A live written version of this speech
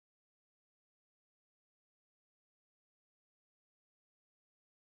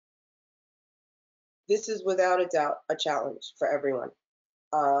this is without a doubt a challenge for everyone.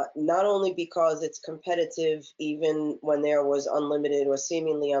 Not only because it's competitive, even when there was unlimited or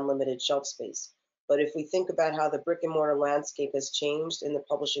seemingly unlimited shelf space, but if we think about how the brick and mortar landscape has changed in the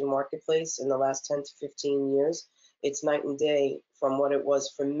publishing marketplace in the last 10 to 15 years, it's night and day from what it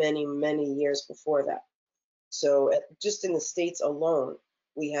was for many, many years before that. So just in the States alone,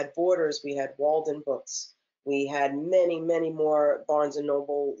 we had Borders, we had Walden Books, we had many, many more Barnes and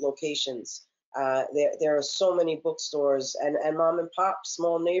Noble locations. There are so many bookstores and mom and pop,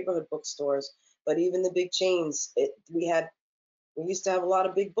 small neighborhood bookstores, but even the big chains, we used to have a lot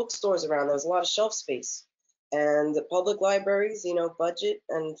of big bookstores around. There was a lot of shelf space. And the public libraries, budget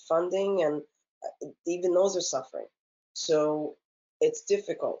and funding, and even those are suffering. So it's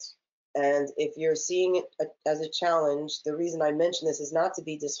difficult. And if you're seeing it as a challenge, the reason I mention this is not to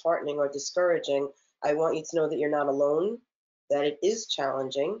be disheartening or discouraging. I want you to know that you're not alone, that it is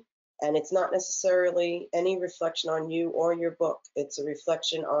challenging, and it's not necessarily any reflection on you or your book. It's a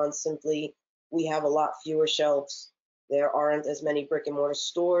reflection on simply we have a lot fewer shelves. There aren't as many brick and mortar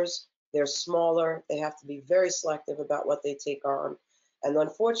stores. They're smaller. They have to be very selective about what they take on. And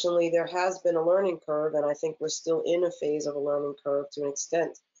unfortunately, there has been a learning curve, and I think we're still in a phase of a learning curve to an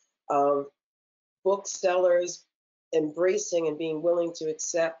extent, of booksellers embracing and being willing to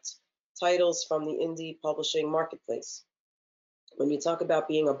accept titles from the indie publishing marketplace. When you talk about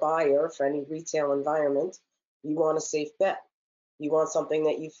being a buyer for any retail environment, you want a safe bet. You want something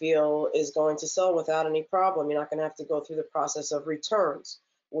that you feel is going to sell without any problem. You're not going to have to go through the process of returns.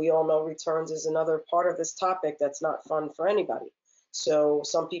 We all know returns is another part of this topic that's not fun for anybody. So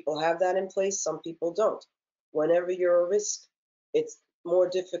some people have that in place, some people don't. Whenever you're a risk, it's more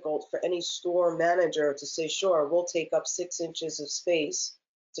difficult for any store manager to say, sure, we'll take up 6 inches of space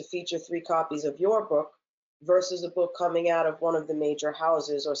to feature 3 copies of your book versus a book coming out of one of the major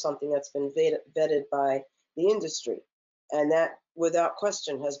houses or something that's been vetted by the industry. And that, without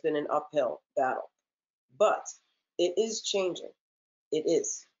question, has been an uphill battle. But it is changing. It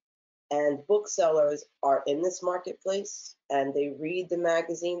is. And booksellers are in this marketplace, and they read the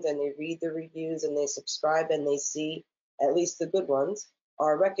magazines and they read the reviews and they subscribe, and they see, at least the good ones,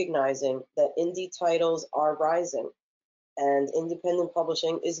 are recognizing that indie titles are rising, and independent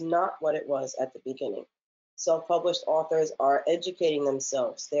publishing is not what it was at the beginning. Self-published authors are educating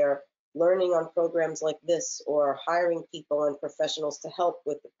themselves. They're learning on programs like this, or hiring people and professionals to help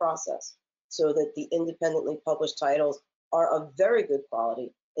with the process, so that the independently published titles are of very good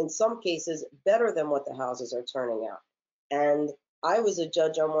quality, in some cases better than what the houses are turning out. And I was a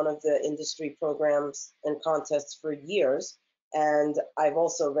judge on one of the industry programs and contests for years, and I've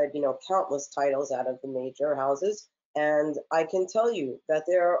also read, countless titles out of the major houses. And I can tell you that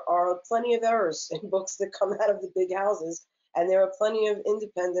there are plenty of errors in books that come out of the big houses, and there are plenty of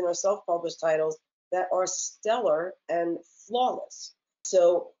independent or self-published titles that are stellar and flawless.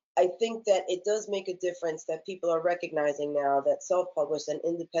 So I think that it does make a difference that people are recognizing now that self-published and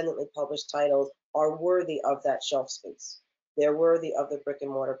independently published titles are worthy of that shelf space. They're worthy of the brick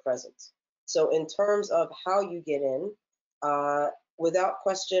and mortar presence. So in terms of how you get in, without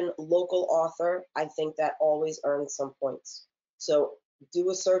question, local author, I think that always earns some points. So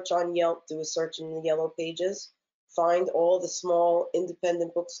do a search on Yelp, do a search in the yellow pages, find all the small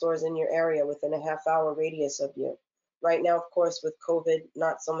independent bookstores in your area within a half-hour radius of you. Right now, of course, with COVID,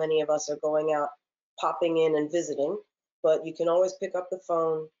 not so many of us are going out, popping in and visiting, but you can always pick up the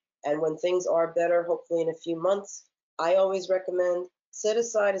phone. And when things are better, hopefully in a few months, I always recommend set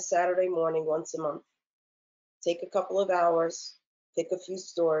aside a Saturday morning once a month. Take a couple of hours, pick a few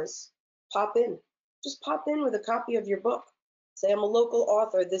stores, pop in. Just pop in with a copy of your book. Say, I'm a local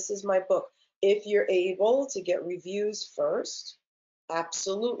author, this is my book. If you're able to get reviews first,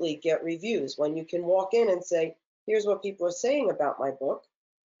 absolutely get reviews. When you can walk in and say, here's what people are saying about my book,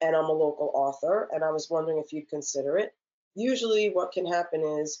 and I'm a local author, and I was wondering if you'd consider it. Usually what can happen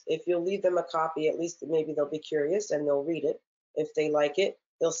is if you'll leave them a copy, at least maybe they'll be curious and they'll read it. If they like it,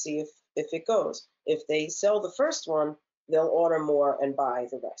 they'll see if it goes. If they sell the first one, they'll order more and buy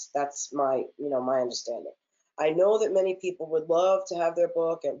the rest. That's my understanding. I know that many people would love to have their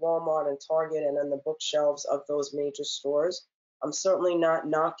book at Walmart and Target and on the bookshelves of those major stores. I'm certainly not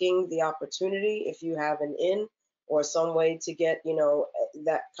knocking the opportunity if you have an in or some way to get,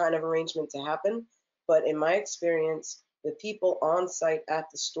 that kind of arrangement to happen. But in my experience, the people on site at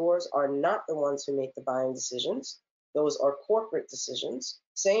the stores are not the ones who make the buying decisions. Those are corporate decisions.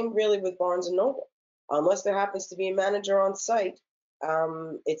 Same really with Barnes and Noble. Unless there happens to be a manager on site,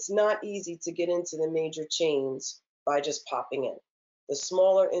 it's not easy to get into the major chains by just popping in. The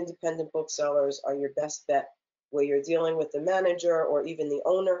smaller independent booksellers are your best bet, where you're dealing with the manager or even the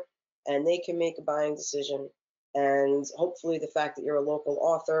owner, and they can make a buying decision. And hopefully the fact that you're a local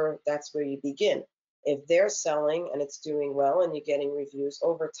author, that's where you begin. If they're selling and it's doing well and you're getting reviews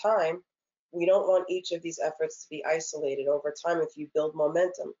over time, we don't want each of these efforts to be isolated. Over time, if you build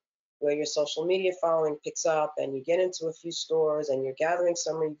momentum where your social media following picks up and you get into a few stores and you're gathering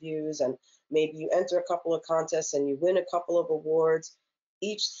some reviews and maybe you enter a couple of contests and you win a couple of awards,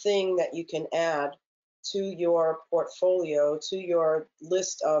 each thing that you can add to your portfolio, to your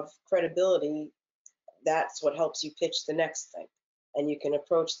list of credibility, that's what helps you pitch the next thing. And you can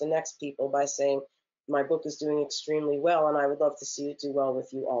approach the next people by saying, my book is doing extremely well, and I would love to see it do well with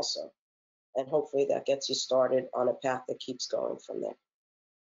you also. And hopefully that gets you started on a path that keeps going from there.